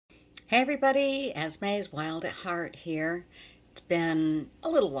Hey everybody, Esme's Wild at Heart here. It's been a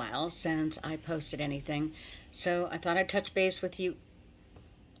little while since I posted anything, so I thought I'd touch base with you.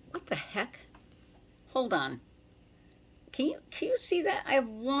 What the heck? Hold on. Can you see that? I have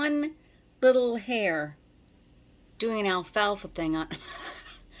one little hair doing an alfalfa thing on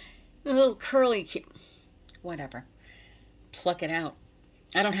a little curly whatever. Pluck it out.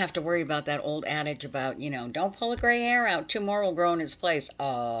 I don't have to worry about that old adage about, don't pull a gray hair out, two more will grow in its place.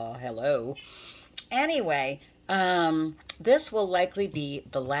 Hello. Anyway, this will likely be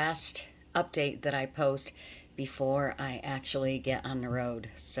the last update that I post before I actually get on the road.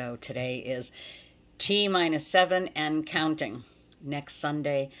 So today is T-7 and counting. Next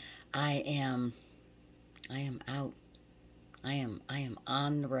Sunday, I am out. I am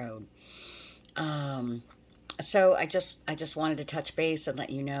on the road. So I just wanted to touch base and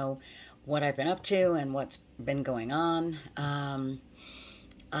let you know what I've been up to and what's been going on.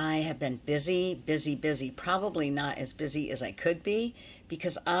 I have been busy, probably not as busy as I could be,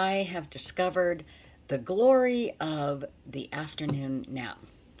 because I have discovered the glory of the afternoon nap.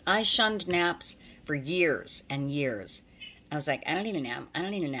 I shunned naps for years and years. I was like, I don't need a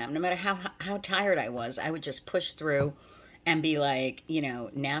nap. No matter how tired I was, I would just push through and be like,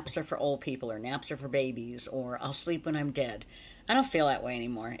 naps are for old people, or naps are for babies, or I'll sleep when I'm dead. I don't feel that way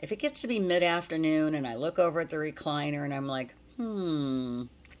anymore. If it gets to be mid-afternoon and I look over at the recliner and I'm like,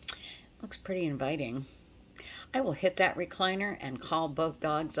 looks pretty inviting, I will hit that recliner and call both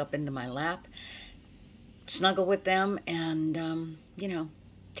dogs up into my lap, snuggle with them, and,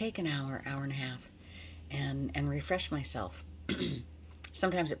 take an hour and a half and refresh myself.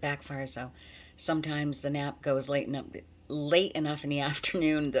 Sometimes it backfires, though. Sometimes the nap goes late enough in the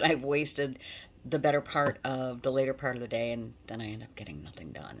afternoon that I've wasted the better part of the later part of the day, and then I end up getting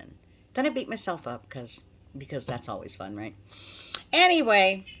nothing done, and then I beat myself up because that's always fun, right?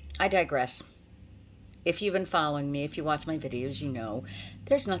 Anyway, I digress. If you've been following me, if you watch my videos, you know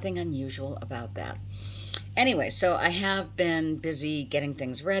there's nothing unusual about that. Anyway, so I have been busy getting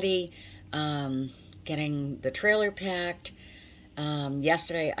things ready, getting the trailer packed.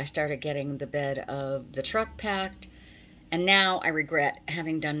 Yesterday I started getting the bed of the truck packed. And now I regret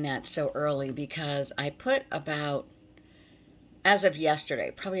having done that so early, because I put about, as of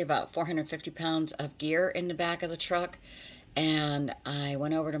yesterday, probably about 450 pounds of gear in the back of the truck. And I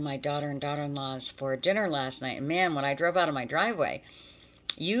went over to my daughter and daughter-in-law's for dinner last night. And man, when I drove out of my driveway,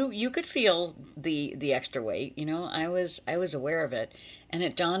 you could feel the extra weight. I was aware of it. And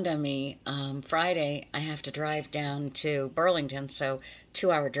it dawned on me, Friday I have to drive down to Burlington, so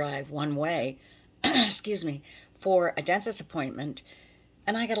 2-hour drive one way, excuse me, for a dentist appointment,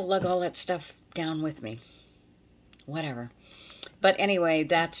 and I gotta lug all that stuff down with me. Whatever. But anyway,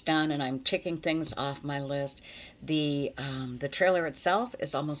 that's done, and I'm ticking things off my list. The trailer itself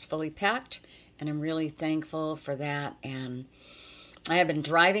is almost fully packed, and I'm really thankful for that. And I have been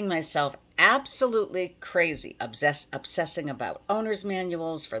driving myself absolutely crazy, obsessing about owner's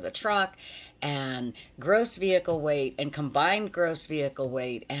manuals for the truck, and gross vehicle weight, and combined gross vehicle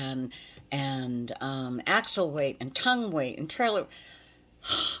weight, and axle weight, and tongue weight, and trailer.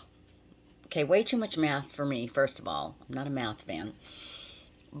 Okay, way too much math for me, first of all. I'm not a math fan.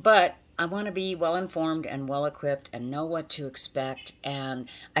 But I want to be well-informed and well-equipped and know what to expect. And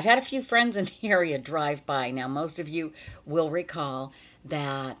I've had a few friends in the area drive by. Now, most of you will recall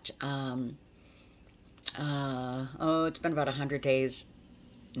that, it's been about 100 days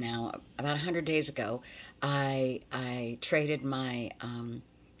now. About 100 days ago, I traded my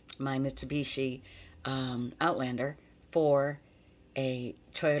my Mitsubishi Outlander for a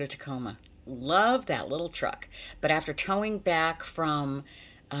Toyota Tacoma. Love that little truck. But after towing back from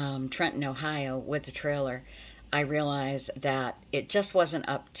Trenton, Ohio with the trailer, I realized that it just wasn't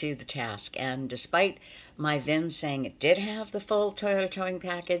up to the task. And despite my VIN saying it did have the full Toyota towing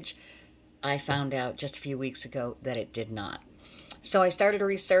package, I found out just a few weeks ago that it did not. So I started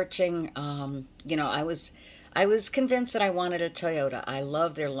researching. I was convinced that I wanted a Toyota. I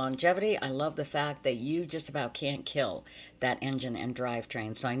love their longevity. I love the fact that you just about can't kill that engine and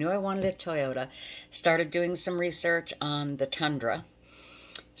drivetrain. So I knew I wanted a Toyota. Started doing some research on the Tundra.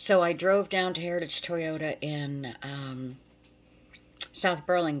 So I drove down to Heritage Toyota in South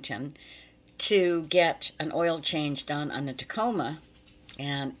Burlington to get an oil change done on the Tacoma.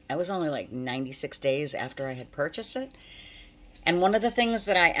 And I was only like 96 days after I had purchased it. And one of the things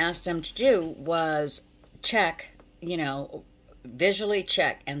that I asked them to do was check, visually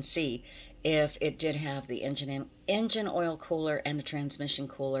check and see if it did have the engine oil cooler and the transmission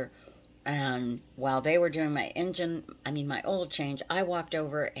cooler. And while they were doing my oil change, I walked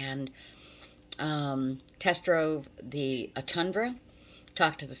over and test drove a Tundra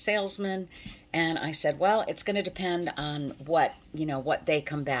talked to the salesman, and I said, well, it's going to depend on what they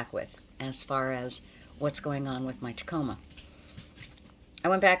come back with as far as what's going on with my Tacoma. I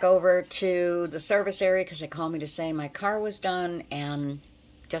went back over to the service area because they called me to say my car was done, and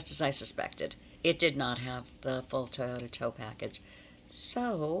just as I suspected, it did not have the full Toyota tow package.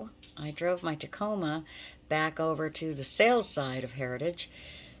 So I drove my Tacoma back over to the sales side of Heritage,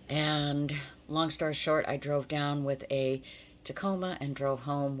 and long story short, I drove down with a Tacoma and drove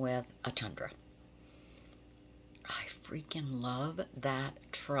home with a Tundra. I freaking love that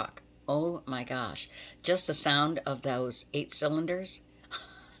truck. Oh my gosh. Just the sound of those 8 cylinders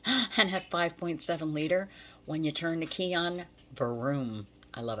and that 5.7 liter when you turn the key on, vroom.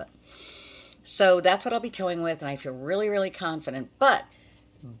 I love it. So that's what I'll be towing with, and I feel really, really confident. But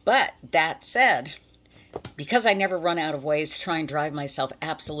that said, because I never run out of ways to try and drive myself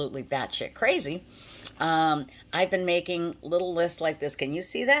absolutely batshit crazy, I've been making little lists like this. Can you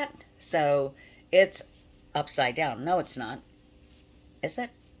see that? So it's upside down. No, it's not. Is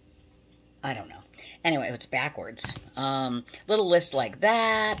it? I don't know. Anyway, it's backwards. Little lists like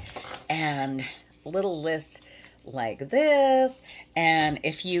that, and little lists like this. And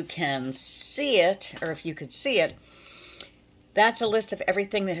if you can see it, or if you could see it, that's a list of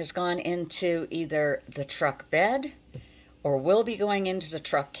everything that has gone into either the truck bed, or will be going into the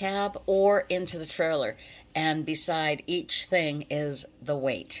truck cab, or into the trailer. And beside each thing is the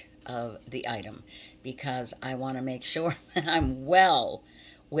weight of the item, because I want to make sure that I'm well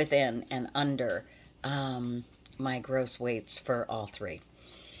within and under my gross weights for all 3.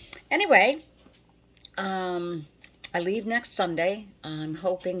 Anyway, I leave next Sunday. I'm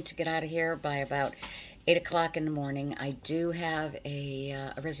hoping to get out of here by about 8 o'clock in the morning. I do have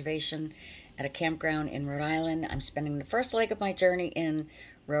a reservation at a campground in Rhode Island. I'm spending the first leg of my journey in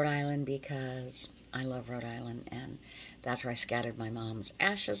Rhode Island because I love Rhode Island, and that's where I scattered my mom's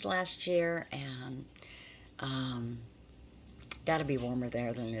ashes last year, and gotta be warmer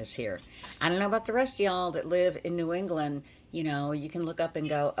there than it is here. I don't know about the rest of y'all that live in New England. You know, you can look up and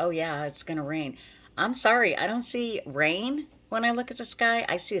go, oh yeah, it's gonna rain. I'm sorry, I don't see rain when I look at the sky.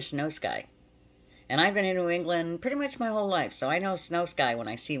 I see a snow sky. And I've been in New England pretty much my whole life, so I know snow sky when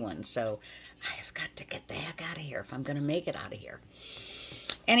I see one. So I have got to get the heck out of here if I'm going to make it out of here.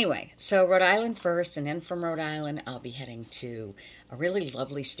 Anyway, so Rhode Island first, and then from Rhode Island, I'll be heading to a really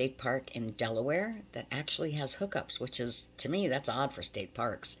lovely state park in Delaware that actually has hookups, which is, to me, that's odd for state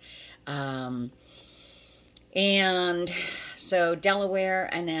parks. And so Delaware,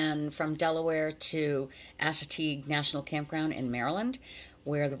 and then from Delaware to Assateague National Campground in Maryland,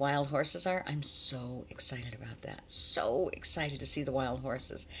 where the wild horses are. I'm so excited about that. So excited to see the wild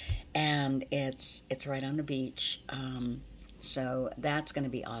horses. And it's right on the beach. So that's going to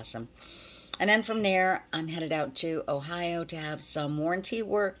be awesome. And then from there, I'm headed out to Ohio to have some warranty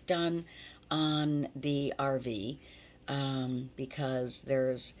work done on the RV, because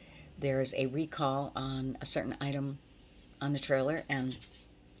there's a recall on a certain item on the trailer, and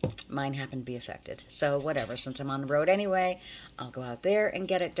mine happened to be affected. So whatever, since I'm on the road anyway, I'll go out there and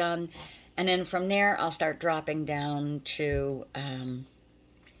get it done. And then from there, I'll start dropping down to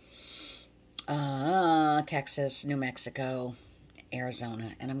Texas, New Mexico,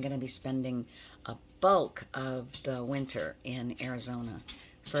 Arizona. And I'm going to be spending a bulk of the winter in Arizona.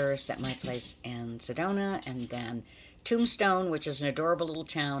 First at my place in Sedona, and then Tombstone, which is an adorable little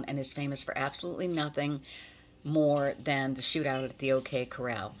town and is famous for absolutely nothing more than the shootout at the OK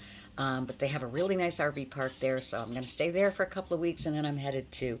Corral. But they have a really nice RV park there, so I'm going to stay there for a couple of weeks, and then I'm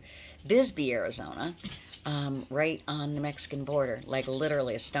headed to Bisbee, Arizona, right on the Mexican border, like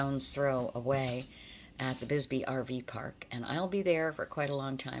literally a stone's throw away at the Bisbee RV park. And I'll be there for quite a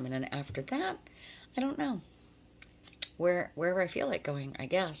long time, and then after that, I don't know. Wherever I feel like going, I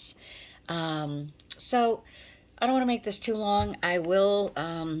guess. So I don't want to make this too long. I will,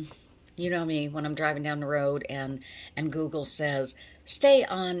 you know me, when I'm driving down the road and Google says, stay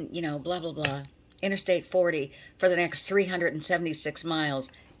on, blah, blah, blah, Interstate 40 for the next 376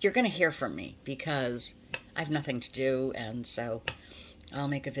 miles, you're going to hear from me because I have nothing to do, and so I'll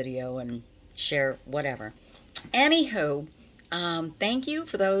make a video and share whatever. Anywho, thank you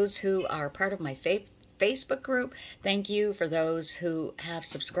for those who are part of my Facebook group. Thank you for those who have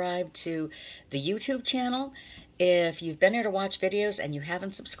subscribed to the YouTube channel. If you've been here to watch videos and you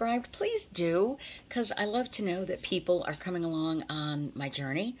haven't subscribed, please do, because I love to know that people are coming along on my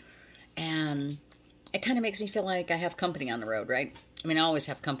journey, and it kind of makes me feel like I have company on the road, right? I mean, I always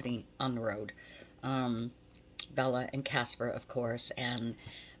have company on the road. Bella and Casper, of course, and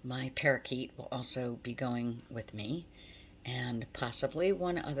my parakeet will also be going with me, and possibly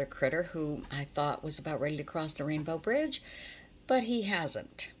one other critter who I thought was about ready to cross the Rainbow Bridge, but he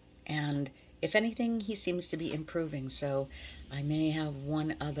hasn't. And if anything, he seems to be improving, so I may have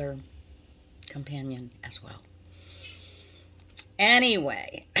one other companion as well.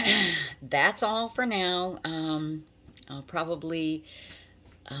 Anyway, that's all for now. I'll probably,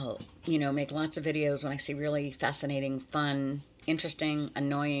 make lots of videos when I see really fascinating, fun, interesting,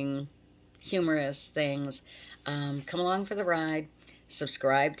 annoying, humorous things. Come along for the ride.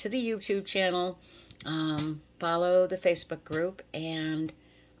 Subscribe to the YouTube channel. Follow the Facebook group. And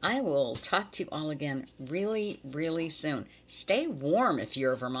I will talk to you all again really, really soon. Stay warm if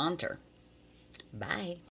you're a Vermonter. Bye.